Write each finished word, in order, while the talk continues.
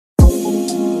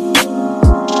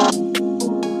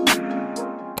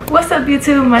What's up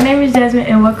YouTube? My name is Jazminnn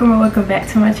and welcome back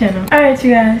to my channel. Alright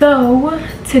you guys, so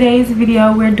today's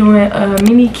video we're doing a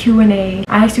mini Q&A.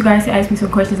 I asked you guys to ask me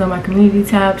some questions on my community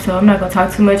tab, so I'm not gonna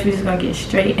talk too much. We're just gonna get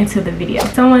straight into the video.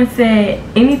 Someone said,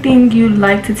 anything you'd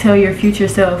like to tell your future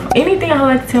self? Anything I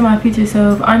would like to tell my future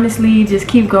self, honestly, just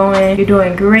keep going. You're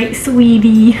doing great,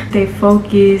 sweetie. Stay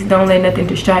focused, don't let nothing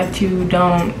distract you,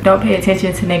 don't pay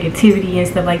attention to negativity and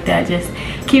stuff like that. Just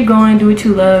keep going, do what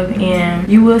you love, and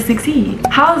you will succeed.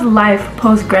 How's life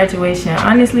post-graduation?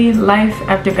 Honestly, life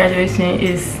after graduation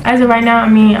is, as of right now, I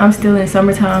mean, I'm still in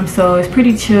summertime, so it's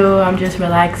pretty chill. I'm just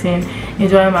relaxing,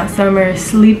 enjoying my summer,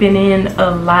 sleeping in a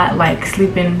lot, like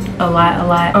sleeping a lot.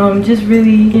 Just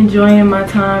really enjoying my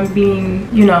time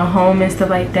being, you know, home and stuff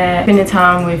like that, spending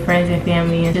time with friends and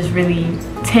family, and just really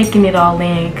taking it all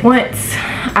in. Once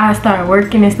I start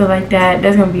working and stuff like that,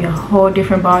 that's gonna be a whole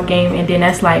different ball game, and then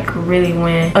that's like really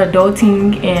when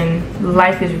adulting and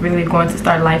life is really going to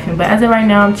start lifing. But as of right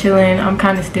now, I'm chilling. I'm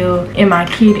kind of still in my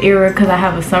kid era because I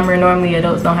have a summer. Normally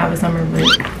adults don't have a summer,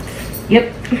 but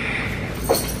yep,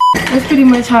 that's pretty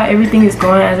much how everything is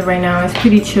going as of right now. It's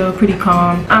pretty chill, pretty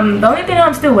calm. The only thing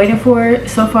I'm still waiting for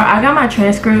so far, I got my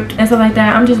transcript and stuff like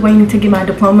that. I'm just waiting to get my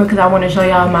diploma because I want to show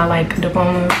y'all my like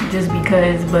diploma just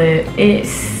because, but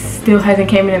it's still hasn't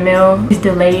came in the mail. It's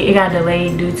delayed. It got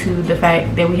delayed due to the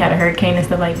fact that we had a hurricane and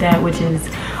stuff like that, which is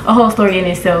a whole story in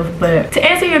itself. But to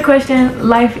answer your question,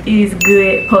 life is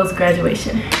good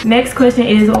post-graduation. Next question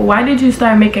is, why did you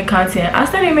start making content? I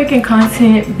started making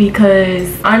content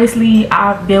because honestly,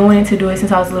 I've been wanting to do it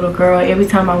since I was a little girl. Every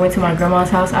time I went to my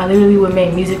grandma's house, I literally would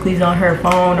make musicallys on her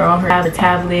phone or on her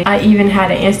tablet. I even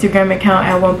had an Instagram account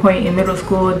at one point in middle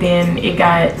school, then it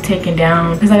got taken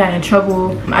down because I got in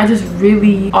trouble. I just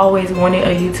really always wanted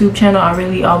a YouTube channel. I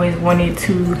really always wanted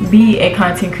to be a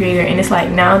content creator, and it's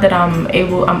like now that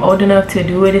I'm old enough to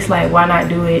do it, it's like why not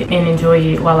do it and enjoy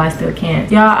it while I still can.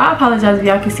 Y'all, I apologize if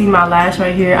y'all can see my lash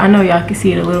right here. I know y'all can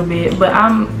see it a little bit, but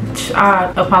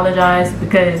I apologize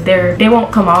because they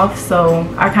won't come off, so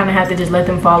I kind of have to just let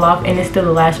them fall off, and it's still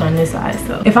a lash on this side.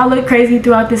 So if I look crazy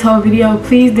throughout this whole video,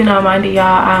 please do not mind it, y'all.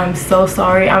 I'm so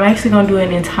sorry. I'm actually gonna do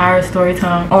an entire story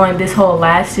time on this whole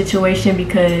lash situation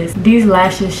because these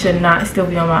lashes should not still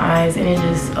be on my eyes, and it's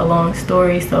just a long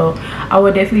story, so I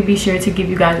will definitely be sure to give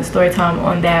you guys a story time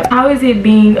on that. How is it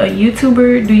being a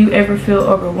YouTuber? Do you ever feel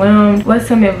overwhelmed? What's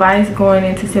some advice going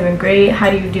into 7th grade? How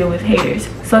do you deal with haters?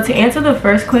 So to answer the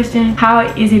first question, how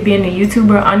is it being a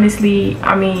YouTuber? Honestly,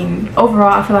 I mean,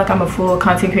 overall, I feel like I'm a full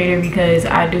content creator because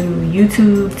I do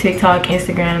YouTube, TikTok,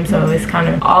 Instagram, so it's kind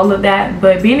of all of that.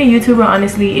 But being a YouTuber,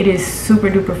 honestly, it is super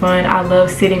duper fun. I love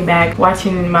sitting back,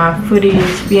 watching my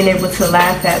footage, being able to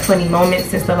laugh at funny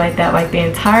moments and stuff like that. Like the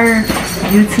entire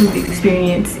YouTube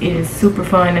experience is super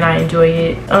fun and I enjoy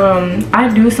it. I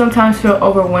do sometimes feel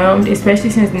overwhelmed, especially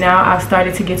since now I've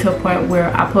started to get to a point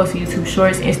where I post YouTube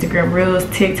shorts, Instagram reels,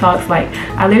 TikToks. Like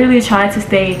I literally try to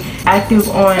stay active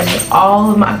on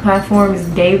all of my platforms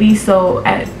daily, so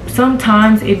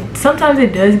sometimes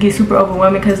it does get super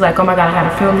overwhelming because like, oh my god, I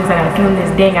gotta film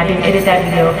this, dang, I didn't edit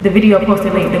that the video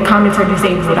posted late, the comments are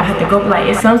disabled, I have to go,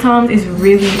 like sometimes it's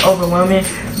really overwhelming,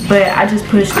 but I just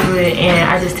push through it and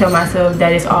I just tell myself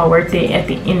that it's all worth it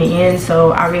in the end,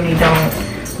 so I really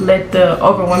don't let the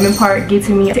overwhelming part get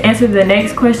to me. To answer the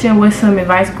next question, what's some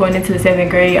advice going into the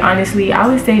 7th grade? Honestly, I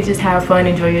would say just have fun,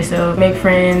 enjoy yourself, make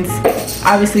friends,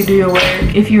 obviously do your work.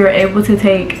 If you are able to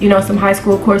take, you know, some high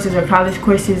school courses or college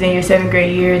courses in your 7th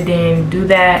grade year, then do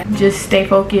that. Just stay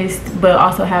focused, but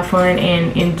also have fun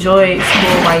and enjoy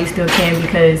school while you still can,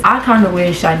 because I kind of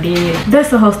wish I did. That's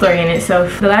the whole story in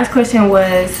itself. The last question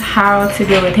was how to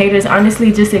deal with haters.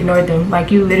 Honestly, just ignore them.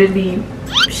 Like you literally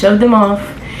shove them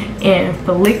off and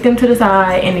flick them to the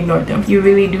side and ignore them. You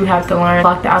really do have to learn,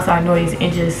 block the outside noise,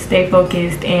 and just stay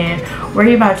focused and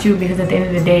worry about you, because at the end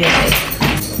of the day, like,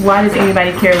 why does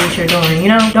anybody care what you're doing? You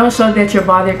know, don't show that you're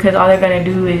bothered, because all they're gonna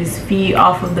do is feed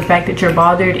off of the fact that you're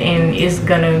bothered, and it's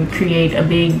gonna create a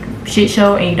big shit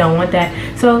show, and you don't want that.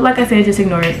 So like I said, just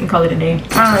ignore it and call it a day.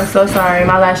 I'm so sorry,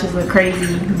 my lashes look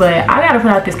crazy, but I gotta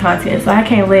put out this content, so I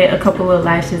can't let a couple of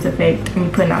lashes affect me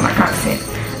putting out my content.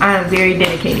 I am very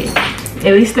dedicated.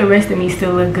 At least the rest of me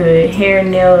still look good, hair,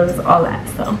 nails, all that,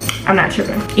 so I'm not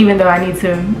tripping, even though I need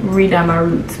to redye my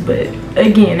roots. But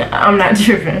again, I'm not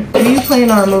tripping. Do you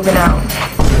plan on moving out?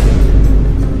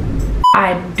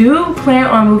 I do plan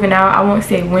on moving out. I won't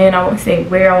say when, I won't say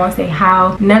where, I won't say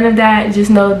how, none of that.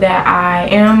 Just know that I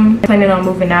am planning on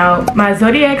moving out. My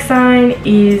zodiac sign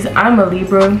is, I'm a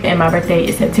Libra, and my birthday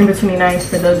is September 29th,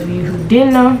 for those of you who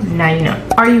didn't know, now you know.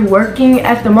 Are you working?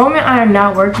 At the moment, I am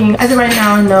not working. As of right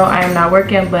now, no, I am not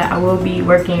working, but I will be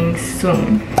working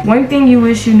soon. One thing you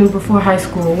wish you knew before high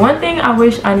school. One thing I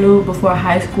wish I knew before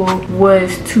high school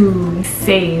was to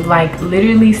save, like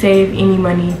literally save any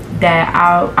money that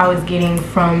I was getting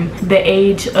from the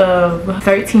age of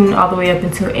 13 all the way up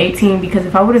until 18, because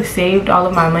if I would have saved all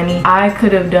of my money, I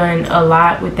could have done a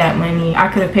lot with that money. I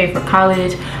could have paid for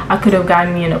college, I could have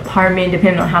gotten me an apartment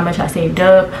depending on how much I saved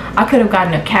up, I could have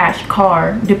gotten a cash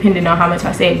car depending on how much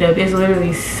I saved up. It's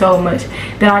literally so much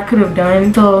that I could have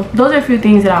done. So those are a few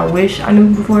things that I wish I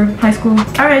knew before high school.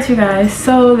 Alright you guys,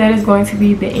 so that is going to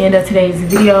be the end of today's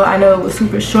video. I know it was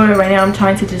super short. Right now I'm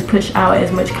trying to just push out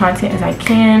as much content as I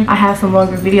can. I have some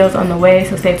longer videos on the way,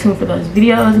 so stay tuned for those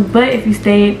videos. But if you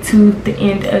stayed to the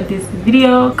end of this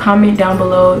video, comment down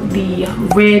below the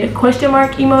red question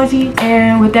mark emoji.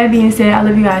 And with that being said, I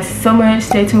love you guys so much.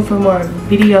 Stay tuned for more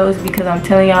videos, because I'm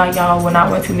telling y'all will not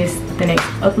want to miss the next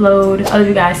upload. I love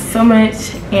you guys so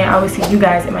much, and I will see you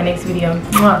guys in my next video.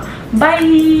 Mwah.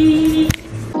 Bye.